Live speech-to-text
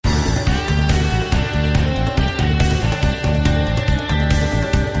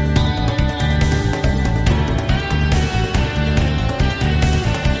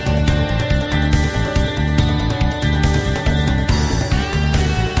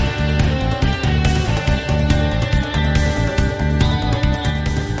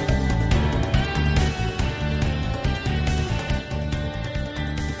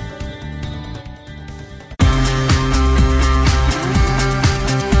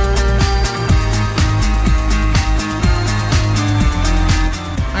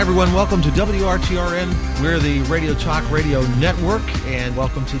everyone. Welcome to WRTRN. We're the Radio Talk Radio Network, and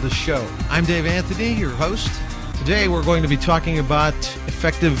welcome to the show. I'm Dave Anthony, your host. Today we're going to be talking about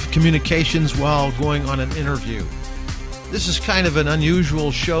effective communications while going on an interview. This is kind of an unusual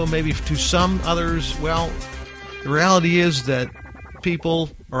show, maybe to some others. Well, the reality is that people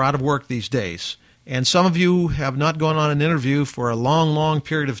are out of work these days, and some of you have not gone on an interview for a long, long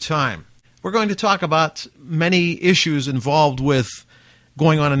period of time. We're going to talk about many issues involved with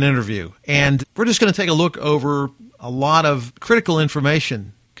going on an interview, and we're just going to take a look over a lot of critical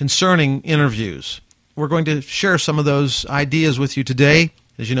information concerning interviews. We're going to share some of those ideas with you today.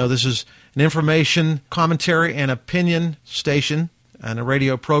 As you know, this is an information, commentary, and opinion station and a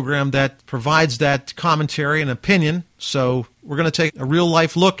radio program that provides that commentary and opinion. So we're going to take a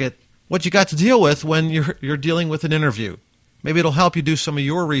real-life look at what you got to deal with when you're dealing with an interview. Maybe it'll help you do some of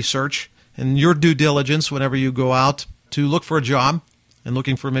your research and your due diligence whenever you go out to look for a job and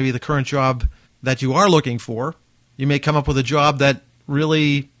looking for maybe the current job that you are looking for. You may come up with a job that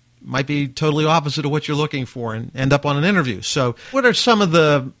really might be totally opposite of what you're looking for and end up on an interview. So what are some of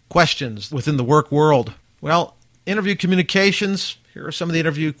the questions within the work world? Well, interview communications, here are some of the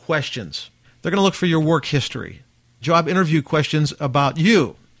interview questions. They're going to look for your work history. Job interview questions about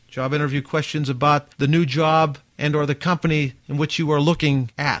you. Job interview questions about the new job and or the company in which you are looking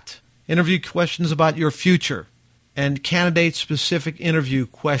at. Interview questions about your future. And candidate-specific interview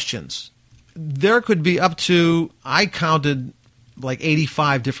questions. There could be up to, I counted like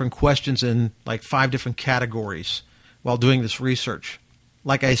 85 different questions in like 5 different categories while doing this research.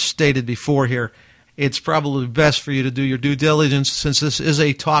 Like I stated before here, it's probably best for you to do your due diligence since this is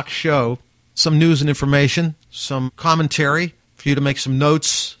a talk show. Some news and information, some commentary for you to make some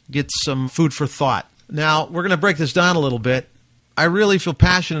notes, get some food for thought. Now, we're going to break this down a little bit. I really feel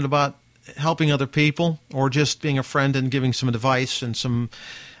passionate about helping other people or just being a friend and giving some advice and some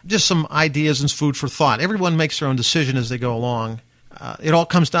ideas and food for thought. Everyone makes their own decision as they go along. It all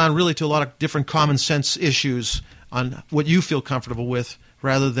comes down really to a lot of different common sense issues on what you feel comfortable with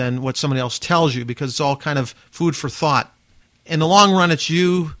rather than what somebody else tells you, because it's all kind of food for thought. In the long run, it's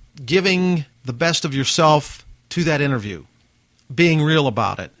you giving the best of yourself to that interview, being real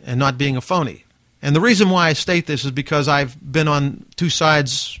about it and not being a phony. And the reason why I state this is because I've been on two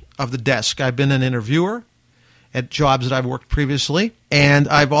sides of the desk. I've been an interviewer at jobs that I've worked previously, and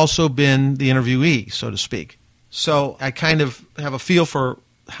I've also been the interviewee, so to speak. So I kind of have a feel for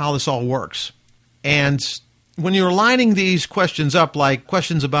how this all works. And when you're lining these questions up, like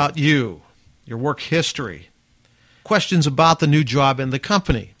questions about you, your work history, questions about the new job and the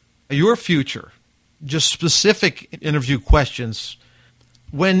company, your future, just specific interview questions,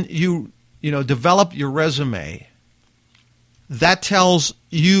 when you develop your resume, that tells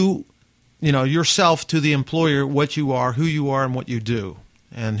you, yourself to the employer what you are, who you are, and what you do,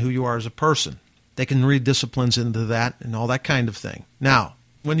 and who you are as a person. They can read disciplines into that and all that kind of thing. Now,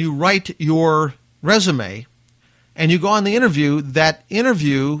 when you write your resume and you go on the interview, that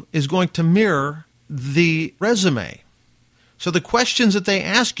interview is going to mirror the resume. So the questions that they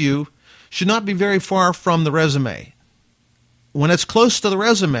ask you should not be very far from the resume. When it's close to the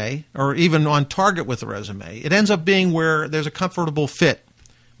resume, or even on target with the resume, it ends up being where there's a comfortable fit.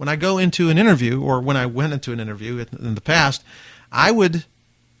 When I go into an interview, or when I went into an interview in the past, I would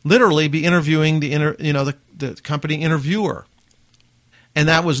literally be interviewing the company interviewer. And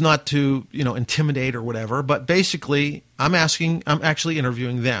that was not to, intimidate or whatever, but basically I'm actually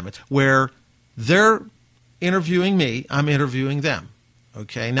interviewing them. It's where they're interviewing me, I'm interviewing them.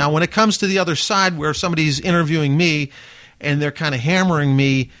 Okay. Now, when it comes to the other side where somebody's interviewing me, and they're kind of hammering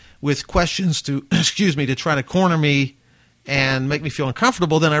me with questions to try to corner me and make me feel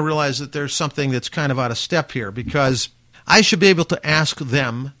uncomfortable, then I realize that there's something that's kind of out of step here, because I should be able to ask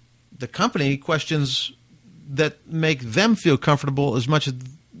them, the company, questions that make them feel comfortable as much as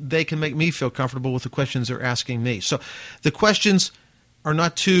they can make me feel comfortable with the questions they're asking me. So the questions are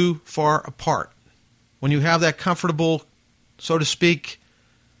not too far apart. When you have that comfortable, so to speak,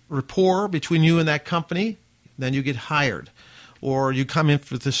 rapport between you and that company, then you get hired, or you come in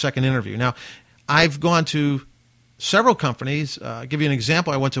for the second interview. Now, I've gone to several companies. I'll give you an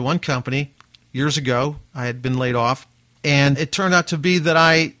example. I went to one company years ago. I had been laid off, and it turned out to be that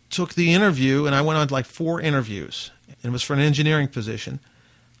I took the interview, and I went on like 4 interviews. It was for an engineering position.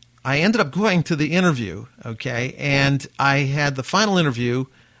 I ended up going to the interview, okay, and I had the final interview.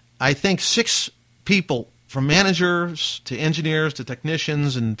 I think 6 people, from managers to engineers to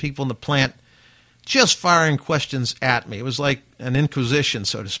technicians and people in the plant, just firing questions at me. It was like an inquisition,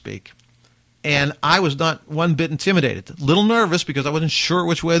 so to speak. And I was not one bit intimidated. A little nervous because I wasn't sure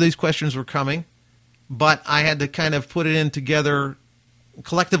which way these questions were coming, but I had to kind of put it in together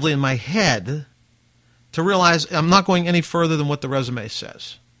collectively in my head to realize I'm not going any further than what the resume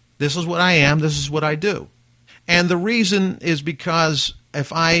says. This is what I am. This is what I do. And the reason is because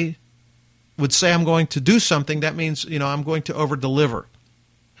if I would say I'm going to do something, that means, I'm going to over-deliver.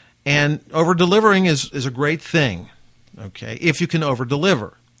 And over-delivering is a great thing, okay, if you can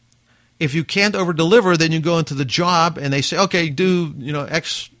over-deliver. If you can't over-deliver, then you go into the job and they say, okay, do,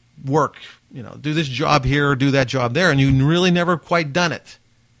 X work, do this job here or do that job there, and you really never quite done it.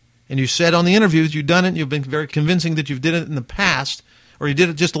 And you said on the interviews you've done it, and you've been very convincing that you've did it in the past, or you did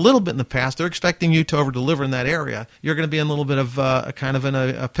it just a little bit in the past. They're expecting you to over-deliver in that area. You're going to be in a little bit of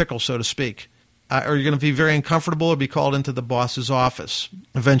a pickle, so to speak. Or you're going to be very uncomfortable or be called into the boss's office.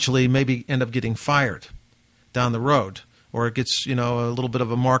 Eventually, maybe end up getting fired down the road. Or it gets, a little bit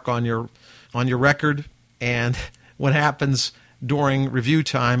of a mark on your record. And what happens during review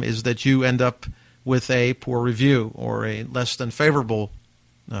time is that you end up with a poor review or a less than favorable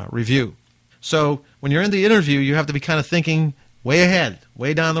review. So when you're in the interview, you have to be kind of thinking way ahead,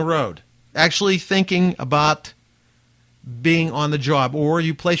 way down the road. Actually thinking about being on the job. Or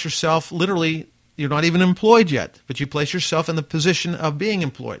you place yourself literally, you're not even employed yet, but you place yourself in the position of being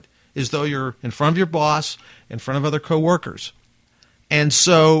employed, as though you're in front of your boss, in front of other coworkers. And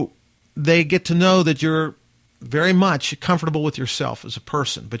so they get to know that you're very much comfortable with yourself as a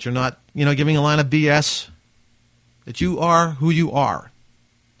person, but you're not, giving a line of BS, that you are who you are.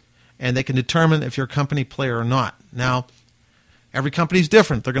 And they can determine if you're a company player or not. Now, every company is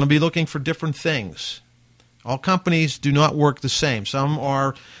different. They're going to be looking for different things. All companies do not work the same. Some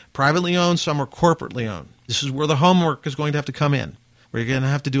are privately owned, some are corporately owned. This is where the homework is going to have to come in, where you're going to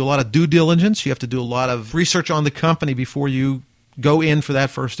have to do a lot of due diligence. You have to do a lot of research on the company before you go in for that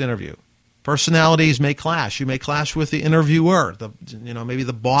first interview. Personalities may clash. You may clash with the interviewer, maybe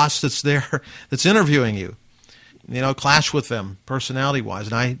the boss that's there that's interviewing you. Clash with them personality-wise.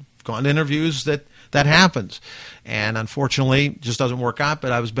 And I've gone to interviews that happens. And unfortunately, it just doesn't work out,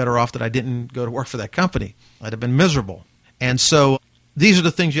 but I was better off that I didn't go to work for that company. I'd have been miserable. And so these are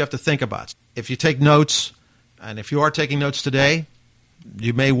the things you have to think about. If you take notes, and if you are taking notes today,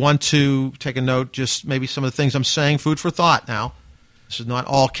 you may want to take a note, just maybe some of the things I'm saying, food for thought now. This is not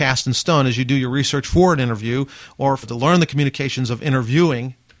all cast in stone as you do your research for an interview or to learn the communications of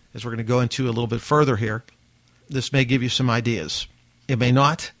interviewing, as we're going to go into a little bit further here. This may give you some ideas. It may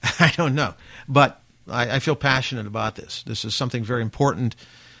not. I don't know. But I feel passionate about this. This is something very important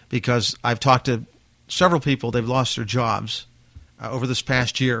because I've talked to several people. They've lost their jobs over this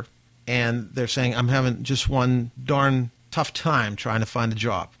past year, and they're saying, I'm having just one darn tough time trying to find a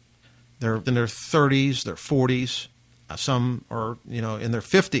job. They're in their 30s, their 40s. Some are, in their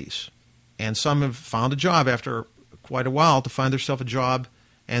 50s. And some have found a job after quite a while to find themselves a job,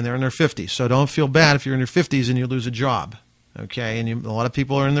 and they're in their 50s. So don't feel bad if you're in your 50s and you lose a job. Okay, and a lot of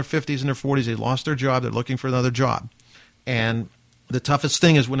people are in their 50s and their 40s. They lost their job. They're looking for another job. And the toughest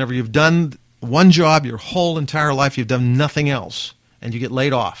thing is whenever you've done one job your whole entire life, you've done nothing else, and you get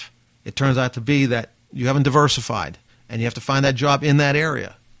laid off. It turns out to be that you haven't diversified, and you have to find that job in that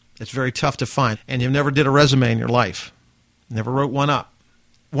area. It's very tough to find. And you never did a resume in your life. Never wrote one up.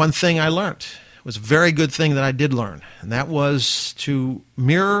 One thing I learned was a very good thing that I did learn, and that was to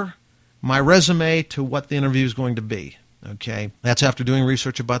mirror my resume to what the interview is going to be. Okay, that's after doing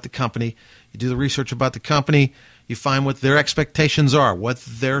research about the company. You do the research about the company, you find what their expectations are, what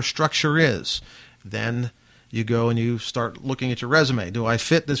their structure is. Then you go and you start looking at your resume. Do I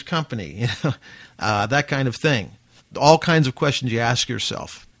fit this company? That kind of thing. All kinds of questions you ask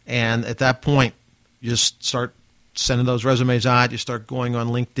yourself. And at that point, you just start sending those resumes out. You start going on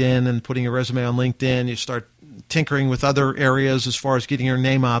LinkedIn and putting your resume on LinkedIn. You start tinkering with other areas as far as getting your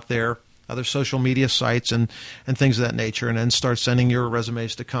name out there, other social media sites and things of that nature, and then start sending your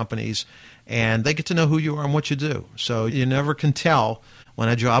resumes to companies. And they get to know who you are and what you do. So you never can tell when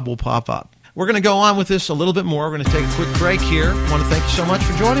a job will pop up. We're going to go on with this a little bit more. We're going to take a quick break here. I want to thank you so much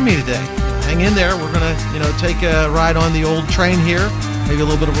for joining me today. Hang in there. We're going to take a ride on the old train here, maybe a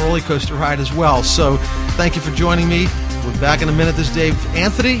little bit of a roller coaster ride as well. So thank you for joining me. We'll be back in a minute. This is Dave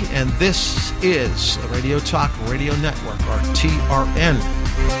Anthony, and this is Radio Talk Radio Network, or TRN.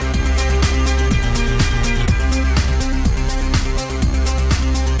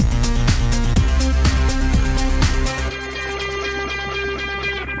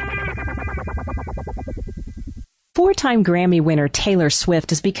 Four-time Grammy winner Taylor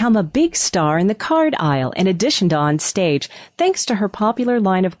Swift has become a big star in the card aisle in addition to on stage, thanks to her popular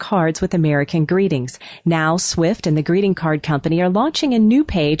line of cards with American Greetings. Now, Swift and the greeting card company are launching a new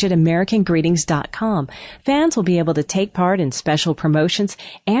page at AmericanGreetings.com. Fans will be able to take part in special promotions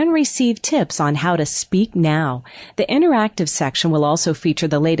and receive tips on how to speak now. The interactive section will also feature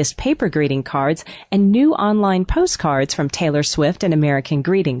the latest paper greeting cards and new online postcards from Taylor Swift and American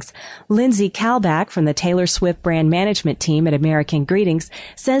Greetings. Lindsay Kalbach from the Taylor Swift brand management team at American Greetings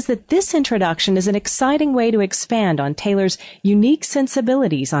says that this introduction is an exciting way to expand on Taylor's unique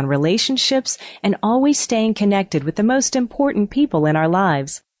sensibilities on relationships and always staying connected with the most important people in our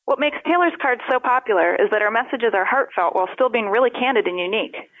lives. What makes Taylor's cards so popular is that her messages are heartfelt while still being really candid and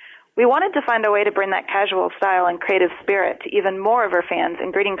unique. We wanted to find a way to bring that casual style and creative spirit to even more of her fans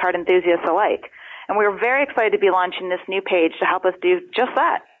and greeting card enthusiasts alike. And we were very excited to be launching this new page to help us do just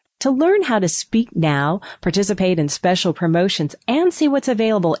that. To learn how to speak now, participate in special promotions, and see what's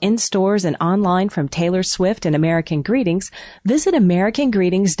available in stores and online from Taylor Swift and American Greetings, visit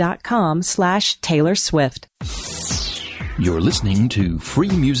AmericanGreetings.com/Taylor Swift. You're listening to Free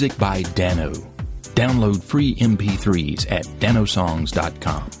Music by Dano. Download free MP3s at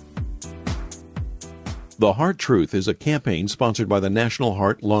danosongs.com. The Heart Truth is a campaign sponsored by the National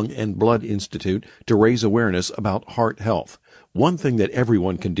Heart, Lung, and Blood Institute to raise awareness about heart health. One thing that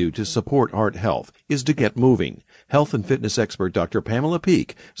everyone can do to support heart health is to get moving. Health and fitness expert Dr. Pamela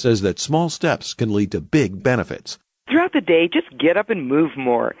Peake says that small steps can lead to big benefits. Throughout the day, just get up and move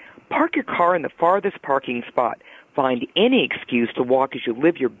more. Park your car in the farthest parking spot. Find any excuse to walk as you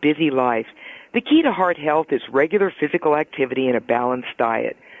live your busy life. The key to heart health is regular physical activity and a balanced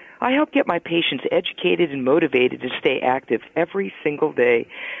diet. I help get my patients educated and motivated to stay active every single day.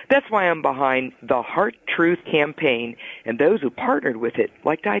 That's why I'm behind the Heart Truth campaign and those who partnered with it,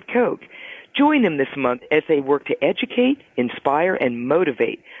 like Diet Coke. Join them this month as they work to educate, inspire, and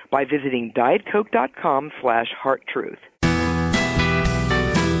motivate by visiting dietcoke.com/hearttruth.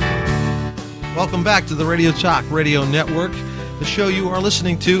 Welcome back to the Radio Talk Radio Network. The show you are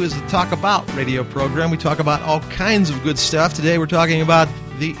listening to is the Talk About radio program. We talk about all kinds of good stuff. Today we're talking about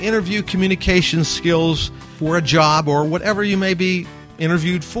the interview communication skills for a job or whatever you may be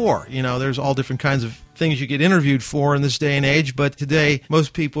interviewed for. You know, there's all different kinds of things you get interviewed for in this day and age, but today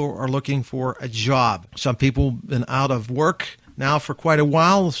most people are looking for a job. Some people have been out of work now for quite a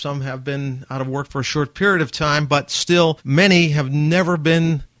while. Some have been out of work for a short period of time, but still many have never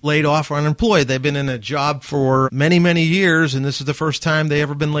been laid off or unemployed. They've been in a job for many, many years, and this is the first time they've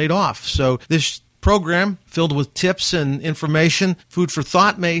ever been laid off. So this program, filled with tips and information, food for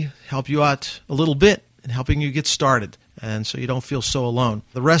thought, may help you out a little bit in helping you get started, and so you don't feel so alone.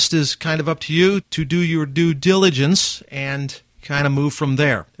 The rest is kind of up to you to do your due diligence and kind of move from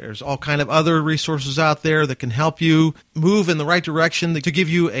there. There's all kind of other resources out there that can help you move in the right direction, to give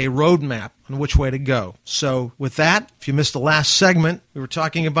you a roadmap on which way to go. So with that, if you missed the last segment, we were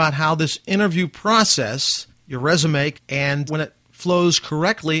talking about how this interview process, your resume, and when it flows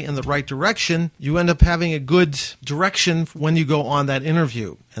correctly in the right direction, you end up having a good direction when you go on that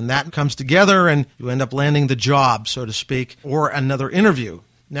interview. And that comes together and you end up landing the job, so to speak, or another interview.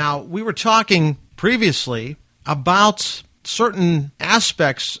 Now, we were talking previously about certain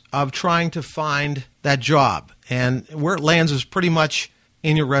aspects of trying to find that job. And where it lands is pretty much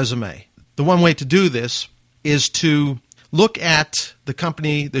in your resume. The one way to do this is to look at the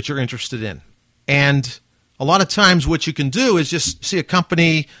company that you're interested in. And a lot of times what you can do is just see a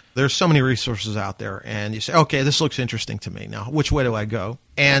company. There's so many resources out there, and you say, okay, this looks interesting to me. Now, which way do I go?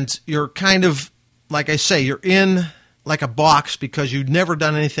 And you're kind of, like I say, you're in like a box because you've never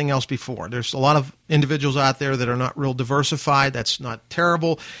done anything else before. There's a lot of individuals out there that are not real diversified. That's not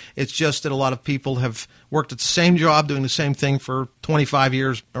terrible. It's just that a lot of people have worked at the same job doing the same thing for 25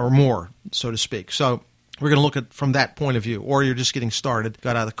 years or more, so to speak. So we're going to look at from that point of view. Or you're just getting started,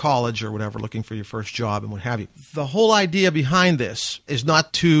 got out of college or whatever, looking for your first job and what have you. The whole idea behind this is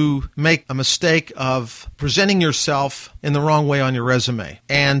not to make a mistake of presenting yourself in the wrong way on your resume.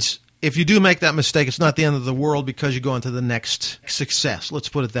 And if you do make that mistake, it's not the end of the world because you go into the next success. Let's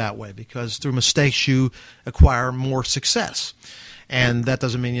put it that way, because through mistakes you acquire more success. And that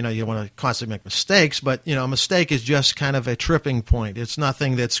doesn't mean, you want to constantly make mistakes, but, a mistake is just kind of a tripping point. It's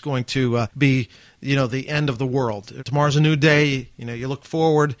nothing that's going to be, the end of the world. Tomorrow's a new day. You look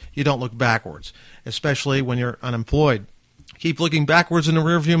forward, you don't look backwards, especially when you're unemployed. Keep looking backwards in the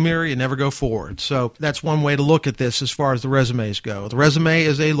rearview mirror, you never go forward. So that's one way to look at this as far as the resumes go. The resume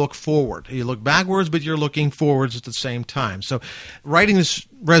is a look forward. You look backwards, but you're looking forwards at the same time. So writing this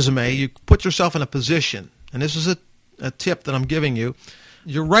resume, you put yourself in a position, and this is a tip that I'm giving you.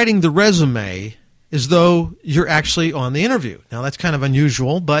 You're writing the resume as though you're actually on the interview. Now, that's kind of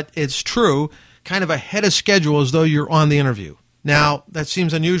unusual, but it's true, kind of ahead of schedule as though you're on the interview. Now, that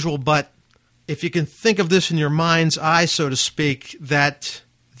seems unusual, but if you can think of this in your mind's eye, so to speak, that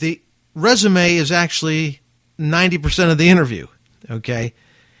the resume is actually 90% of the interview, okay?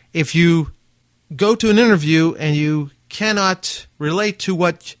 If you go to an interview and you cannot relate to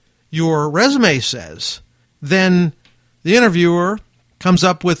what your resume says, then the interviewer comes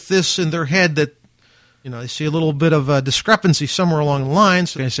up with this in their head that, they see a little bit of a discrepancy somewhere along the lines.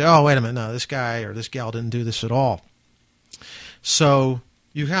 So they say, oh, wait a minute, no, this guy or this gal didn't do this at all. So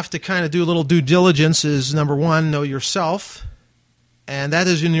you have to kind of do a little due diligence is, number one, know yourself. And that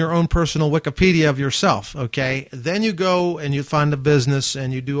is in your own personal Wikipedia of yourself, okay? Then you go and you find a business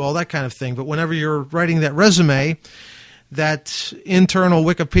and you do all that kind of thing. But whenever you're writing that resume, that internal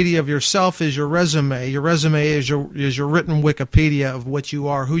Wikipedia of yourself is your resume. Your resume is your written Wikipedia of what you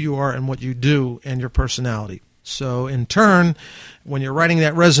are, who you are, and what you do, and your personality. So in turn, when you're writing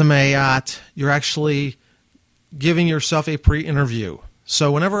that resume out, you're actually giving yourself a pre-interview.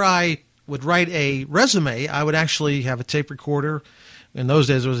 So whenever I would write a resume, I would actually have a tape recorder. In those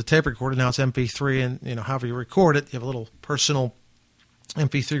days, it was a tape recorder. Now it's MP3, and however you record it, you have a little personal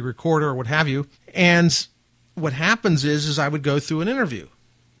MP3 recorder or what have you. And what happens is I would go through an interview,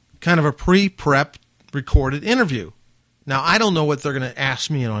 kind of a pre-prep recorded interview. Now, I don't know what they're going to ask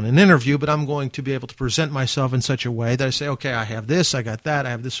me on an interview, but I'm going to be able to present myself in such a way that I say, okay, I have this, I got that, I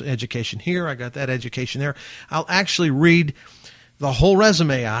have this education here, I got that education there. I'll actually read the whole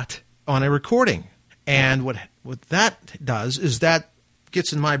resume out on a recording. And what that does is that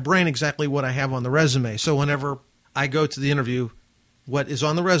gets in my brain exactly what I have on the resume. So whenever I go to the interview, what is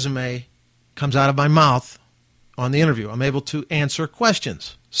on the resume comes out of my mouth on the interview. I'm able to answer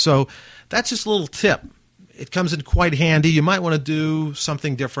questions. So that's just a little tip. It comes in quite handy. You might want to do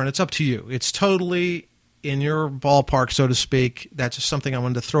something different. It's up to you. It's totally in your ballpark, so to speak. That's just something I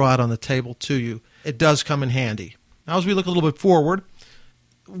wanted to throw out on the table to you. It does come in handy. Now, as we look a little bit forward,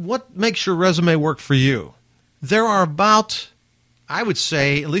 what makes your resume work for you? There are about, I would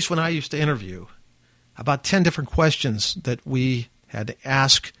say, at least when I used to interview, about 10 different questions that we had to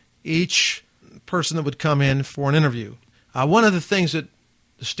ask each person that would come in for an interview. One of the things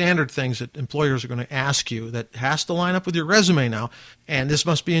the standard things that employers are going to ask you that has to line up with your resume now, and this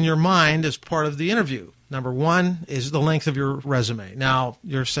must be in your mind as part of the interview. Number one is the length of your resume. Now,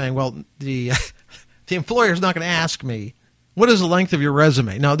 you're saying, well, the employer is not going to ask me, what is the length of your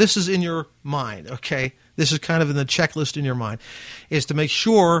resume? Now, this is in your mind, okay? This is kind of in the checklist in your mind, is to make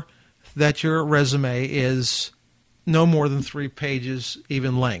sure that your resume is no more than 3 pages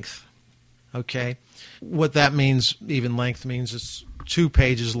even length. Okay, what that means, even length, means it's 2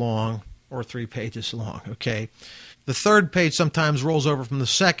 pages long or 3 pages long, okay? The third page sometimes rolls over from the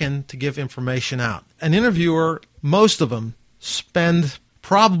second to give information out. An interviewer, most of them, spend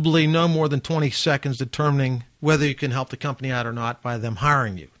probably no more than 20 seconds determining whether you can help the company out or not by them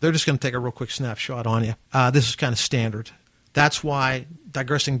hiring you. They're just going to take a real quick snapshot on you. This is kind of standard. That's why,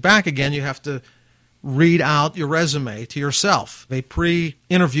 digressing back again, you have to read out your resume to yourself, a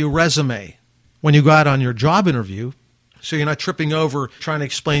pre-interview resume. When you go out on your job interview, so you're not tripping over trying to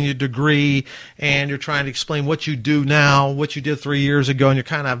explain your degree and you're trying to explain what you do now, what you did 3 years ago, and you're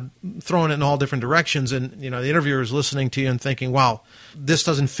kind of throwing it in all different directions. And the interviewer is listening to you and thinking, wow, this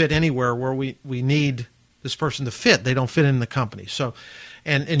doesn't fit anywhere where we need this person to fit. They don't fit in the company. So,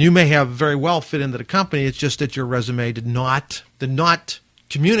 and you may have very well fit into the company. It's just that your resume did not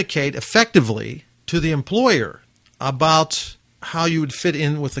communicate effectively to the employer about how you would fit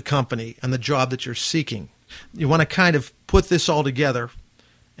in with the company and the job that you're seeking. You want to kind of put this all together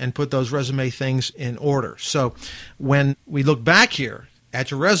and put those resume things in order. So when we look back here at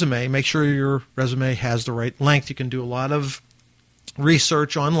your resume, make sure your resume has the right length. You can do a lot of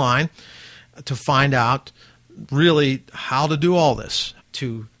research online to find out really how to do all this,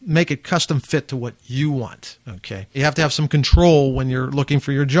 to make it custom fit to what you want. Okay, you have to have some control when you're looking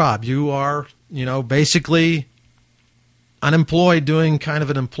for your job. You are, basically unemployed, doing kind of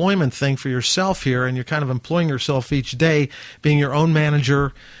an employment thing for yourself here, and you're kind of employing yourself each day, being your own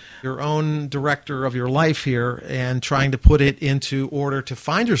manager, your own director of your life here, and trying to put it into order to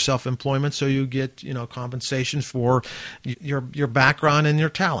find yourself employment so you get compensation for your background and your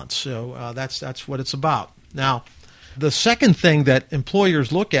talents. So that's what it's about. Now, the second thing that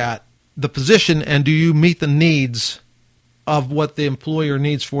employers look at, the position, and do you meet the needs of what the employer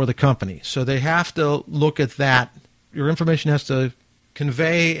needs for the company. So they have to look at that. Your information has to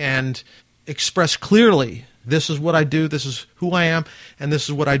convey and express clearly, this is what I do, this is who I am, and this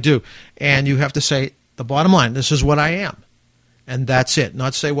is what I do. And you have to say, the bottom line, this is what I am. And that's it.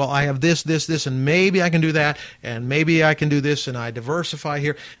 Not say, well, I have this, and maybe I can do that, and maybe I can do this, and I diversify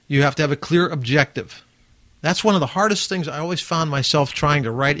here. You have to have a clear objective. That's one of the hardest things I always found myself trying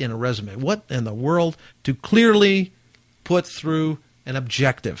to write in a resume. What in the world to clearly put through an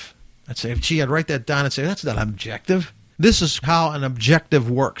objective? I'd say, gee, I'd write that down and say, that's not an objective. This is how an objective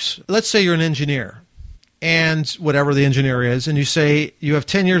works. Let's say you're an engineer, and whatever the engineer is, and you say you have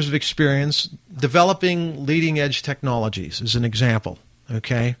 10 years of experience developing leading-edge technologies, as an example,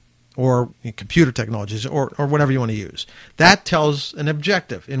 okay? Or computer technologies, or whatever you want to use. That tells an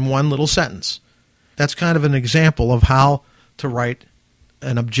objective in one little sentence. That's kind of an example of how to write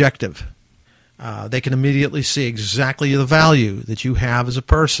an objective. They can immediately see exactly the value that you have as a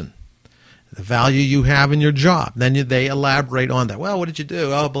person, the value you have in your job. Then they elaborate on that. Well, what did you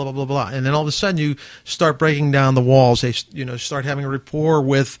do? Oh, blah, blah, blah, blah. And then all of a sudden you start breaking down the walls. They start having a rapport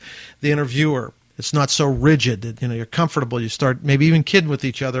with the interviewer. It's not so rigid that you're comfortable. You start maybe even kidding with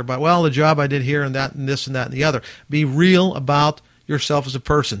each other about, well, the job I did here and that and this and that and the other. Be real about yourself as a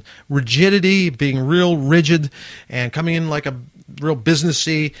person. Rigidity, being real rigid and coming in like a real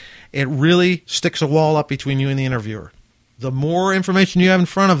businessy, it really sticks a wall up between you and the interviewer. The more information you have in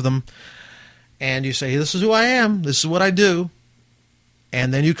front of them, and you say, this is who I am, this is what I do,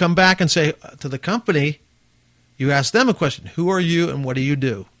 and then you come back and say to the company, you ask them a question, who are you and what do you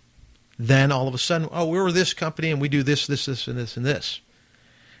do? Then all of a sudden, oh, we're this company and we do this, and this, and this.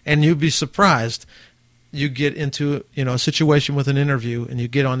 And you'd be surprised. You get into a situation with an interview, and you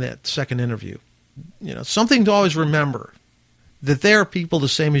get on that second interview. Something to always remember, that there are people the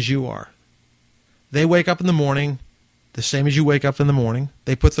same as you are. They wake up in the morning the same as you wake up in the morning.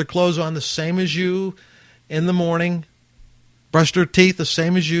 They put their clothes on the same as you in the morning, brush their teeth the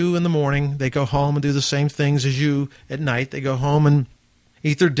same as you in the morning. They go home and do the same things as you at night. They go home and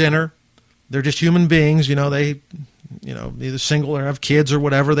eat their dinner. They're just human beings. They either single or have kids or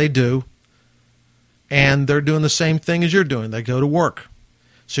whatever they do. And they're doing the same thing as you're doing. They go to work.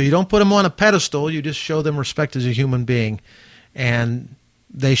 So you don't put them on a pedestal. You just show them respect as a human being. And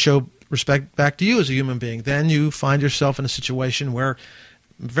they show respect back to you as a human being. Then you find yourself in a situation where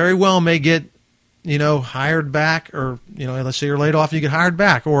very well may get, hired back, or, let's say you're laid off, you get hired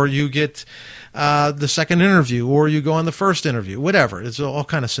back, or you get the second interview, or you go on the first interview, whatever. It's all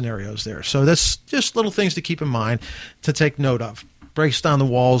kind of scenarios there. So that's just little things to keep in mind, to take note of. Breaks down the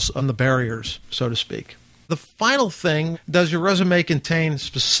walls on the barriers, so to speak. The final thing, does your resume contain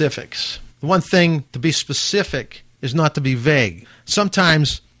specifics? The one thing to be specific is not to be vague.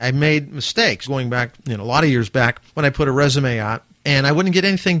 Sometimes I made mistakes going back, a lot of years back when I put a resume out, and I wouldn't get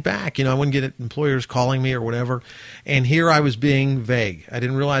anything back. I wouldn't get employers calling me or whatever. And here I was being vague. I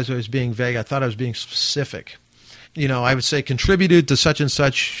didn't realize I was being vague. I thought I was being specific. I would say contributed to such and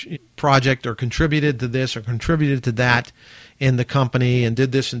such project, or contributed to this, or contributed to that in the company, and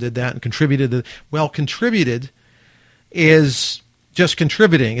did this and did that, and contributed to, well, contributed is just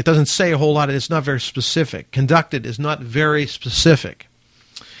contributing. It doesn't say a whole lot. It's not very specific. Conducted is not very specific.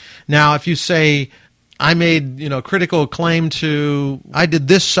 Now, if you say, I made, critical acclaim to, I did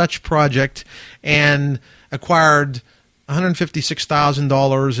this such project and acquired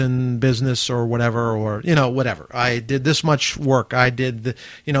 $156,000 in business or whatever, or, whatever. I did this much work. I did,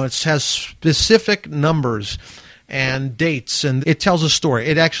 it has specific numbers and dates, and it tells a story.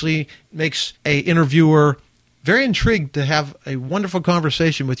 It actually makes a interviewer very intrigued to have a wonderful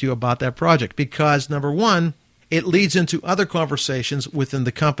conversation with you about that project, because, number one, it leads into other conversations within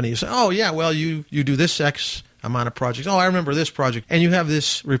the company. You say, oh, yeah, well, you do this X amount of projects. Oh, I remember this project. And you have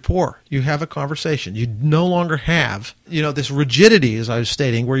this rapport. You have a conversation. You no longer have, this rigidity, as I was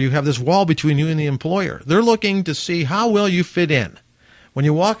stating, where you have this wall between you and the employer. They're looking to see how well you fit in. When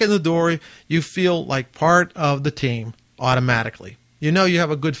you walk in the door, you feel like part of the team automatically. You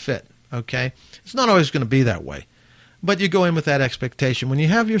have a good fit, okay? It's not always going to be that way, but you go in with that expectation. When you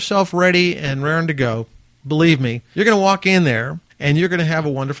have yourself ready and raring to go, believe me, you're going to walk in there and you're going to have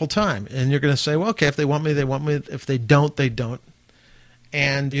a wonderful time. And you're going to say, well, okay, if they want me, they want me. If they don't, they don't.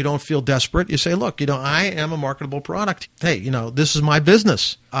 And you don't feel desperate. You say, look, I am a marketable product. Hey, this is my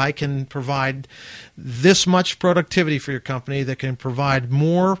business. I can provide this much productivity for your company that can provide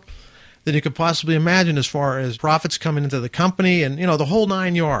more than you could possibly imagine as far as profits coming into the company and, the whole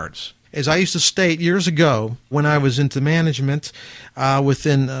 9 yards. As I used to state years ago when I was into management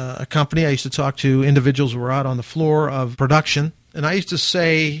within a company, I used to talk to individuals who were out on the floor of production, and I used to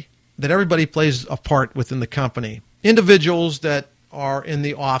say that everybody plays a part within the company. Individuals that are in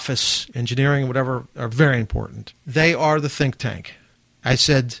the office, engineering, whatever, are very important. They are the think tank. I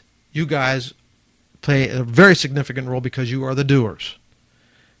said, you guys play a very significant role because you are the doers.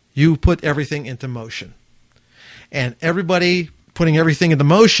 You put everything into motion. And everybody putting everything into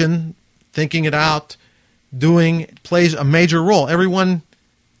motion, thinking it out, doing, plays a major role. Everyone,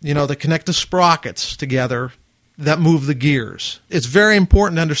 that connect the sprockets together that move the gears. It's very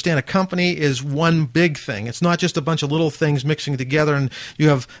important to understand a company is one big thing. It's not just a bunch of little things mixing together and you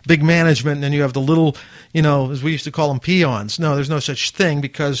have big management and then you have the little, as we used to call them, peons. No, there's no such thing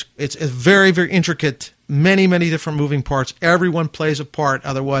because it's very, very intricate, many, many different moving parts. Everyone plays a part.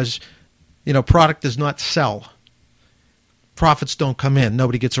 Otherwise, product does not sell. Profits don't come in.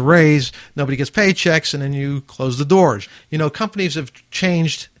 Nobody gets a raise. Nobody gets paychecks, and then you close the doors. Companies have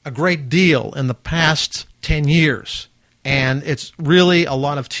changed a great deal in the past 10 years, and it's really a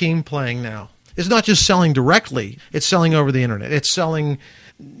lot of team playing now. It's not just selling directly. It's selling over the internet. It's selling,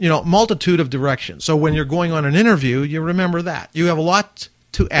 multitude of directions. So when you're going on an interview, you remember that. You have a lot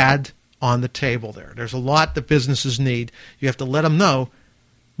to add on the table there. There's a lot that businesses need. You have to let them know,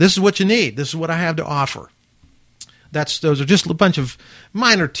 this is what you need. This is what I have to offer. Those are just a bunch of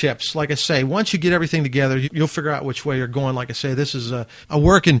minor tips. Like I say, once you get everything together, you'll figure out which way you're going. Like I say, this is a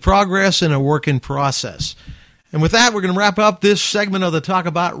work in progress and a work in process. And with that, we're going to wrap up this segment of the Talk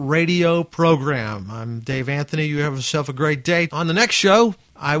About Radio program. I'm Dave Anthony. You have yourself a great day. On the next show,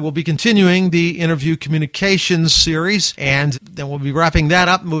 I will be continuing the interview communications series, and then we'll be wrapping that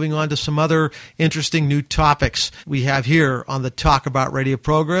up, moving on to some other interesting new topics we have here on the Talk About Radio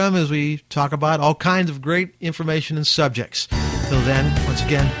program as we talk about all kinds of great information and subjects. Till then, once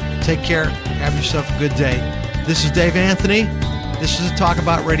again, take care. Have yourself a good day. This is Dave Anthony. This is the Talk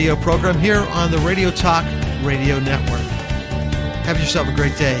About Radio program here on the Radio Talk Radio Network. Have yourself a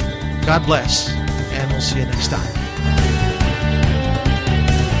great day. God bless, and we'll see you next time.